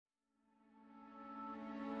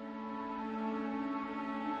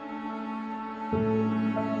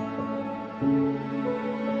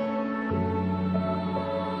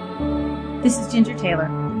This is Ginger Taylor,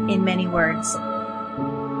 in many words.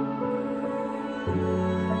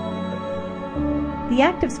 The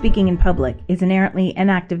act of speaking in public is inherently an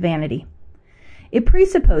act of vanity. It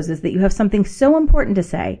presupposes that you have something so important to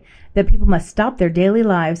say that people must stop their daily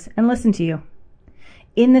lives and listen to you.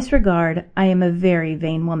 In this regard, I am a very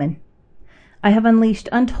vain woman. I have unleashed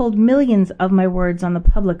untold millions of my words on the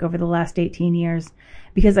public over the last 18 years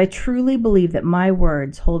because I truly believe that my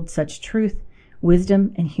words hold such truth,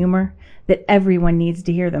 wisdom, and humor that everyone needs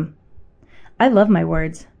to hear them. I love my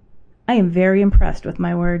words. I am very impressed with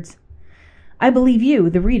my words. I believe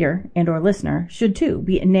you, the reader and/or listener, should too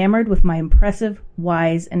be enamored with my impressive,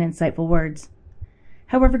 wise, and insightful words.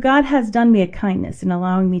 However, God has done me a kindness in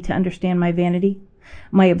allowing me to understand my vanity,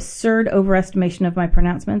 my absurd overestimation of my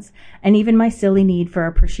pronouncements, and even my silly need for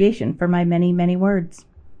appreciation for my many, many words.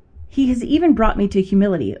 He has even brought me to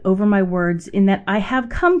humility over my words in that I have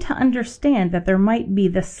come to understand that there might be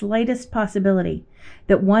the slightest possibility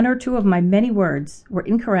that one or two of my many words were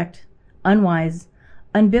incorrect, unwise,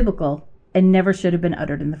 unbiblical, and never should have been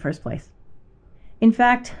uttered in the first place. In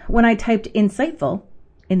fact, when I typed insightful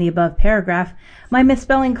in the above paragraph, my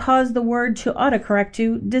misspelling caused the word to autocorrect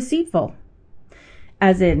to deceitful.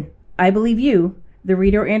 As in, I believe you, the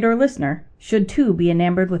reader and/or listener, should too be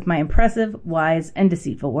enamored with my impressive, wise, and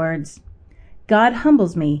deceitful words. God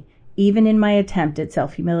humbles me, even in my attempt at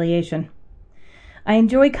self-humiliation. I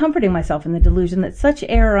enjoy comforting myself in the delusion that such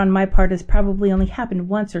error on my part has probably only happened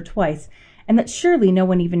once or twice, and that surely no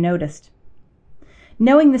one even noticed.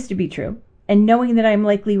 Knowing this to be true, and knowing that I am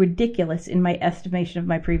likely ridiculous in my estimation of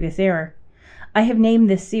my previous error, I have named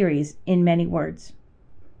this series In Many Words.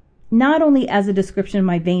 Not only as a description of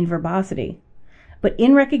my vain verbosity, but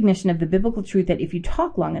in recognition of the biblical truth that if you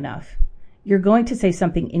talk long enough, you're going to say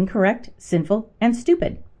something incorrect, sinful, and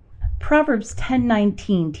stupid. Proverbs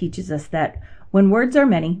 10:19 teaches us that when words are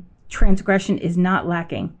many, transgression is not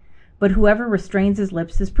lacking, but whoever restrains his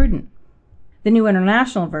lips is prudent. The New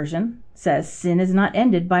International Version says sin is not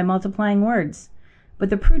ended by multiplying words, but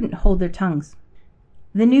the prudent hold their tongues.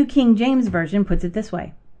 The New King James Version puts it this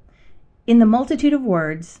way: in the multitude of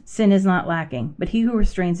words, sin is not lacking, but he who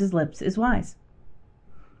restrains his lips is wise.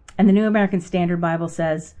 And the New American Standard Bible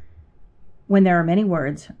says, when there are many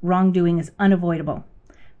words, wrongdoing is unavoidable,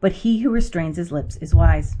 but he who restrains his lips is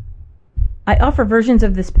wise. I offer versions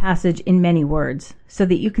of this passage in many words so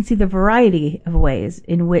that you can see the variety of ways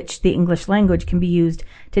in which the English language can be used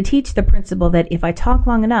to teach the principle that if I talk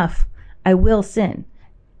long enough, I will sin,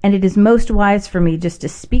 and it is most wise for me just to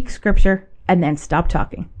speak scripture and then stop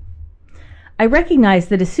talking. I recognize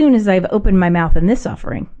that as soon as I've opened my mouth in this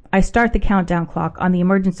offering, I start the countdown clock on the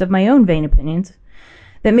emergence of my own vain opinions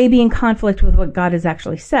that may be in conflict with what God has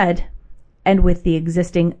actually said and with the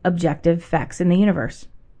existing objective facts in the universe.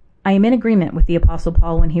 I am in agreement with the Apostle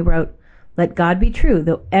Paul when he wrote, "Let God be true,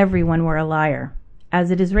 though everyone were a liar,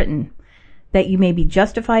 as it is written, that you may be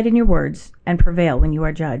justified in your words and prevail when you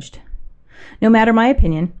are judged." No matter my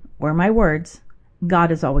opinion or my words,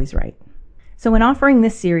 God is always right. So in offering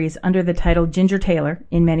this series under the title Ginger Taylor,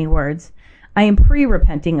 In Many Words, I am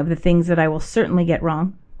pre-repenting of the things that I will certainly get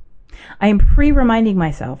wrong. I am pre-reminding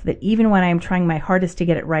myself that even when I am trying my hardest to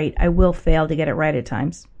get it right, I will fail to get it right at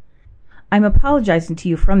times. I'm apologizing to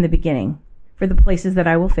you from the beginning for the places that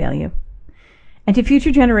I will fail you. And to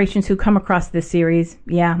future generations who come across this series,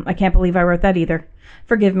 yeah, I can't believe I wrote that either.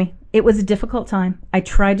 Forgive me. It was a difficult time. I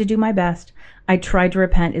tried to do my best. I tried to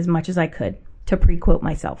repent as much as I could, to pre-quote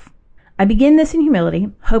myself. I begin this in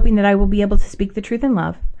humility, hoping that I will be able to speak the truth in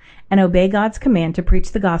love and obey God's command to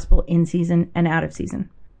preach the gospel in season and out of season.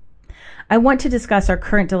 I want to discuss our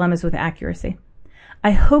current dilemmas with accuracy.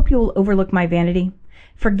 I hope you will overlook my vanity,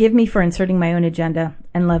 forgive me for inserting my own agenda,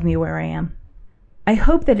 and love me where I am. I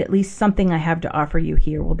hope that at least something I have to offer you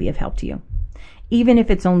here will be of help to you, even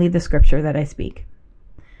if it's only the scripture that I speak.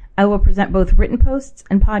 I will present both written posts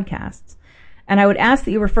and podcasts, and I would ask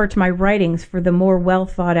that you refer to my writings for the more well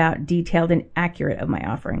thought out, detailed, and accurate of my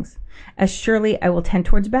offerings, as surely I will tend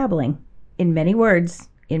towards babbling, in many words,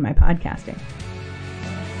 in my podcasting.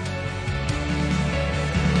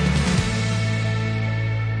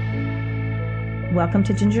 Welcome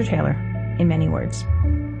to Ginger Taylor, In Many Words.